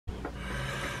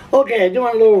Okay,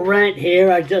 doing a little rant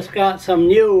here. I just got some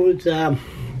news.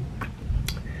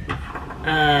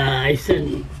 I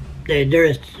said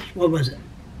there's, what was it?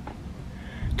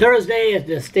 Thursday is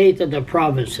the State of the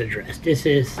Province address. This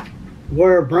is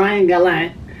where Brian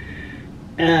Gallant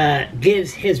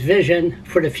gives his vision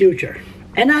for the future.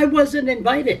 And I wasn't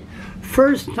invited.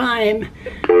 First time in 7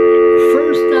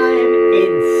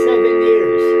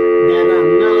 years that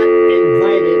I'm not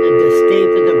invited at the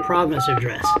State of the Province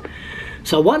address.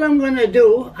 So what I'm going to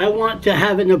do, I want to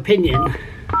have an opinion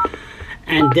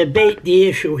and debate the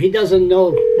issue. He doesn't know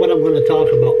what I'm going to talk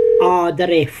about.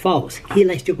 Andre false. He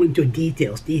likes to go into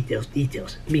details. Me,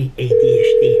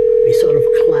 ADHD. We sort of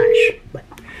clash, but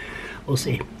we'll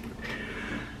see.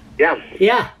 Yeah.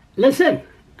 Yeah, listen.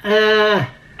 I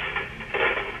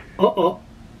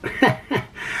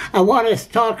want to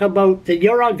talk about,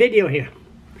 you're on video here.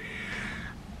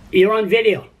 You're on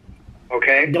video.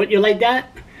 Okay. Don't you like that?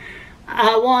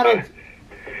 I wanted...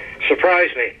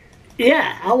 surprise me.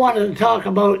 Yeah, I wanted to talk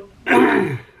about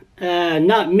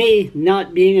not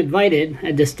being invited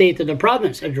at the State of the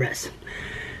Province address.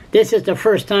 This is the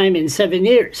first time in 7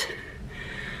 years.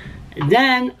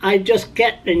 Then I just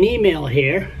get an email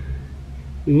here,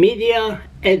 media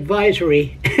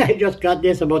advisory. I just got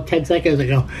this about 10 seconds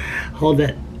ago. Hold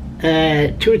it.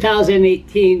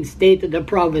 2018 State of the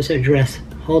Province address.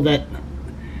 Hold it.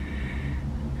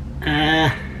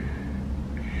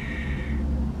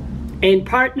 In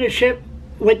partnership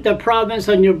with the province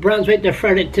of New Brunswick, the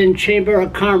Fredericton Chamber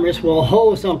of Commerce will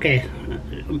host,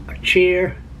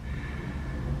 cheer,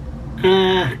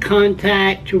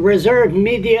 contact to reserve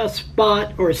media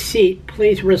spot or seat.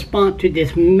 Please respond to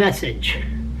this message.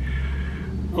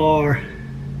 Or,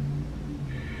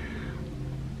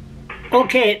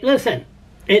 okay, listen,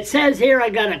 it says here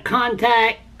I got to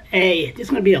contact this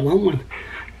is going to be a long one.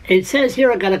 It says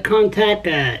here I got to contact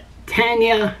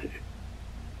Tanya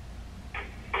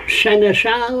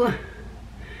Shanashal,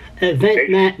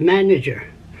 event manager.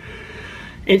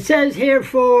 It says here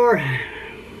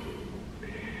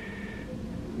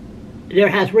there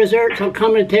has reserved some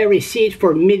commentary seats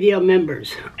for media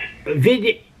members.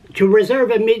 To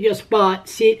reserve a media spot,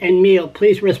 seat, and meal,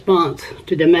 please respond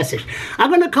to the message. I'm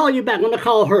going to call you back. I'm going to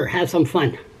call her. Have some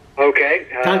fun. Okay.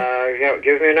 Yeah,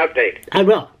 give me an update. I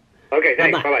will. Okay,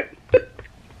 thanks. Bye-bye.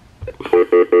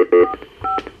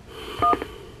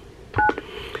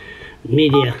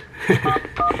 Media.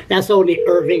 That's only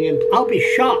Irving, and I'll be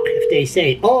shocked if they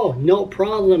say, oh, no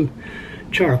problem.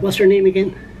 Charles, what's her name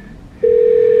again?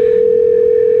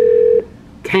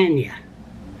 Tanya.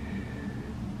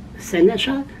 Send that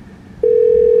shot?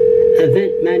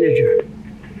 Event manager.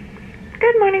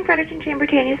 Good morning, Fredericton Chamber.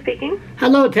 Tanya speaking.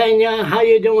 Hello, Tanya. How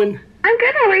you doing? I'm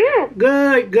good. How are you?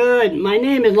 Good, good. My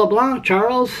name is LeBlanc,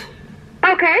 Charles.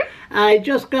 Okay. I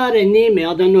just got an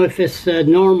email, don't know if it's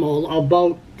normal,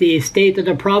 about the State of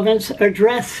the Province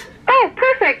address. Oh,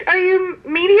 perfect. Are you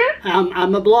media?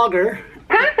 I'm a blogger.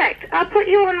 Perfect. I'll put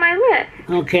you on my list.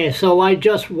 Okay, so I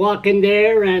just walk in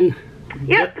there and...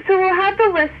 Yep, so we'll have the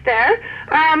list there.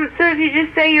 So if you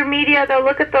just say you're media, they'll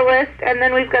look at the list, and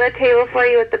then we've got a table for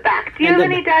you at the back. Do you have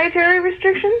any dietary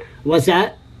restrictions? What's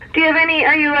that? Do you have any,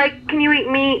 are you like, can you eat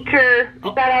meat, or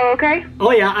is that all okay?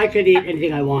 Oh yeah, I could eat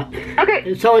anything I want.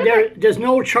 Okay. So there's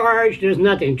no charge, there's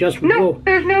nothing, just no, go.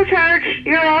 There's no charge.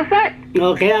 You're all set.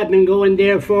 Okay, I've been going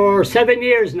there for 7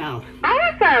 years now.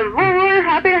 Awesome. Well, we're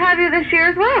happy to have you this year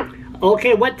as well.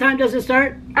 Okay, what time does it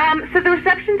start? So the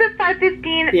reception's at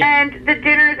 5:15, and the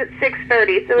dinner is at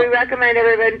 6:30. So we recommend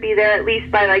everyone be there at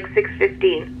least by like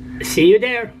 6:15. See you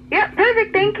there. Yep,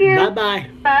 perfect. Thank you. Bye-bye.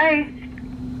 Bye.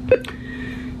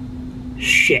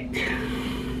 Shit.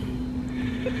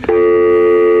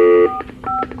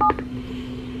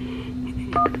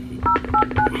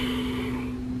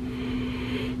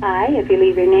 Hi, if you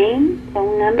leave your name,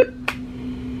 phone number.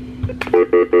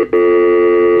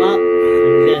 Well,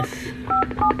 yes.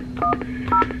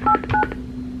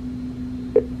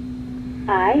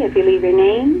 Hi, if you leave your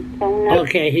name, phone number.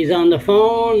 Okay, he's on the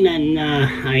phone, and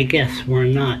I guess we're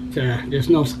not, there's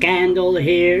no scandal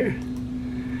here.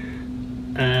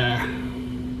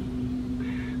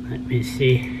 Let me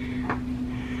see.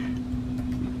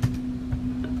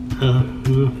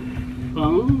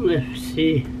 Phone, let's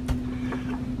see.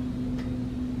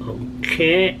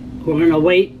 Okay, we're gonna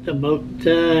wait about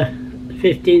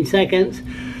 15 seconds.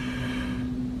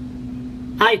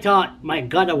 I thought, my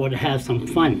God, I would have some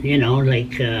fun, you know,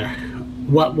 like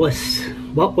what was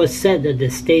said at the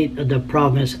State of the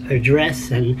Province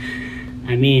address, and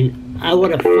I mean, I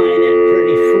would have found it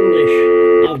pretty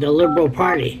foolish of the Liberal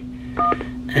Party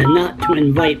and not to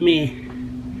invite me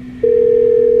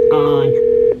on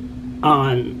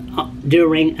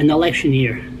during an election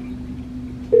year.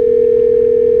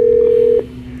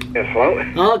 Yes, hello?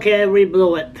 Okay, we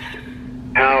blew it.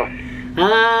 How?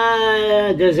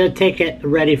 There's a ticket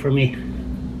ready for me.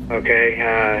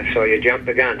 Okay, so you jumped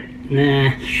the gun.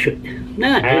 Nah, shoot.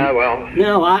 Nah, Well.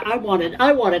 no, I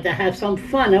wanted to have some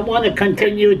fun. I want to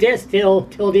continue this till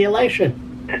the election.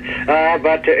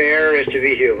 But to err is to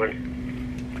be human.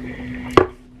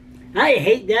 I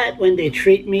hate that when they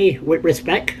treat me with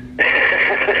respect.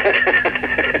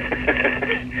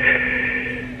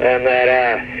 And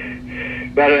that,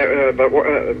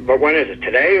 but when is it,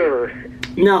 today or?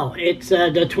 No, it's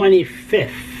the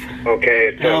 25th. Okay,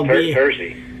 it's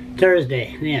Thursday.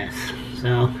 Thursday, yes.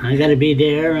 So I got to be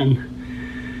there and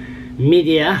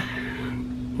media.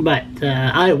 But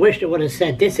I wish they would have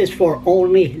said this is for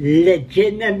only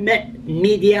legitimate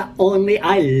media only.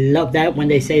 I love that when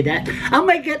they say that. I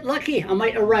might get lucky. I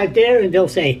might arrive there and they'll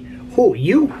say, "Who,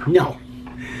 you?" No.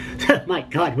 My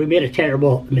God, we made a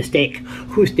terrible mistake.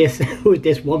 Who's this? Who's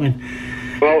this woman?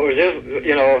 Well, it was just,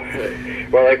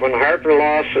 well, like when Harper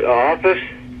lost office,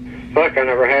 fuck, I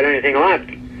never had anything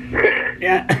left.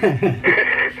 Yeah.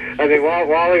 I mean,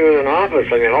 while he was in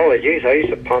office, I mean, holy jeez, I used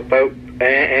to pump out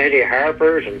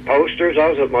anti-Harpers and posters. I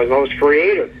was my most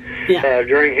creative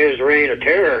during his reign of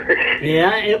terror.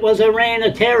 Yeah, it was a reign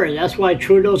of terror. That's why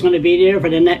Trudeau's going to be there for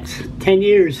the next 10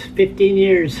 years, 15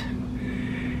 years.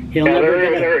 He'll never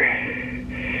get there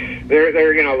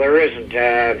isn't,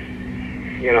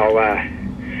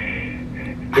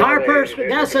 Harper's,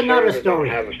 that's another story.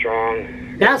 Don't have a strong...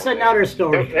 That's another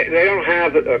story. They don't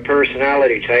have a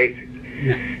personality type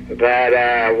that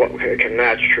can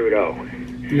match Trudeau.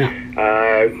 No.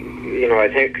 I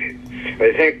think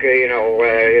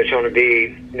it's going to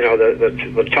be,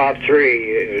 the top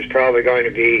three is probably going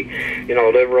to be,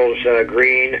 Liberals,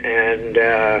 Green, and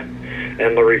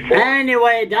the Reform.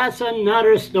 Anyway, that's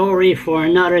another story for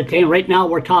another thing. Right now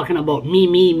we're talking about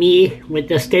me with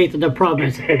the State of the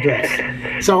Province address.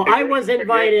 So I was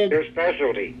invited. Your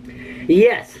specialty.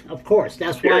 Yes, of course.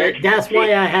 That's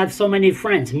why I have so many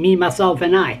friends. Me, myself,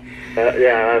 and I.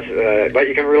 But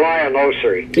you can rely on those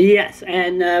three. Yes,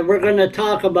 and we're going to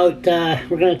talk about.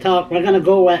 We're going to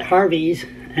go at Harvey's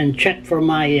and check for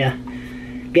my.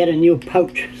 Get a new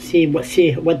pouch. See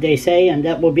what they say, and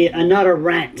that will be another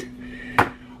rant.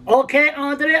 Okay,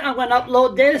 Andre, I'm going to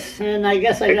upload this, and I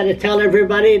guess I got to tell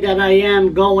everybody that I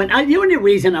am going. The only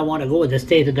reason I want to go with the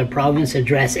State of the Province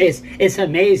address is it's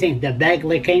amazing. The bag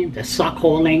licking, the sock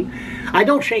holding. I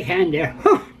don't shake hand there.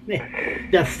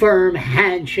 The firm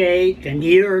handshake and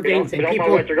the Irvings and people. You don't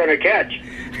know what you're going to catch.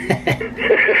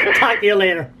 Talk to you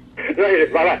later. Later,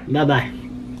 bye-bye. Bye-bye.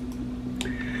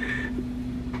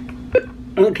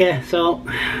 Okay, so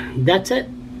that's it.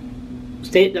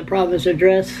 State of the Province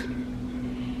address.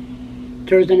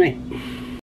 Thursday night.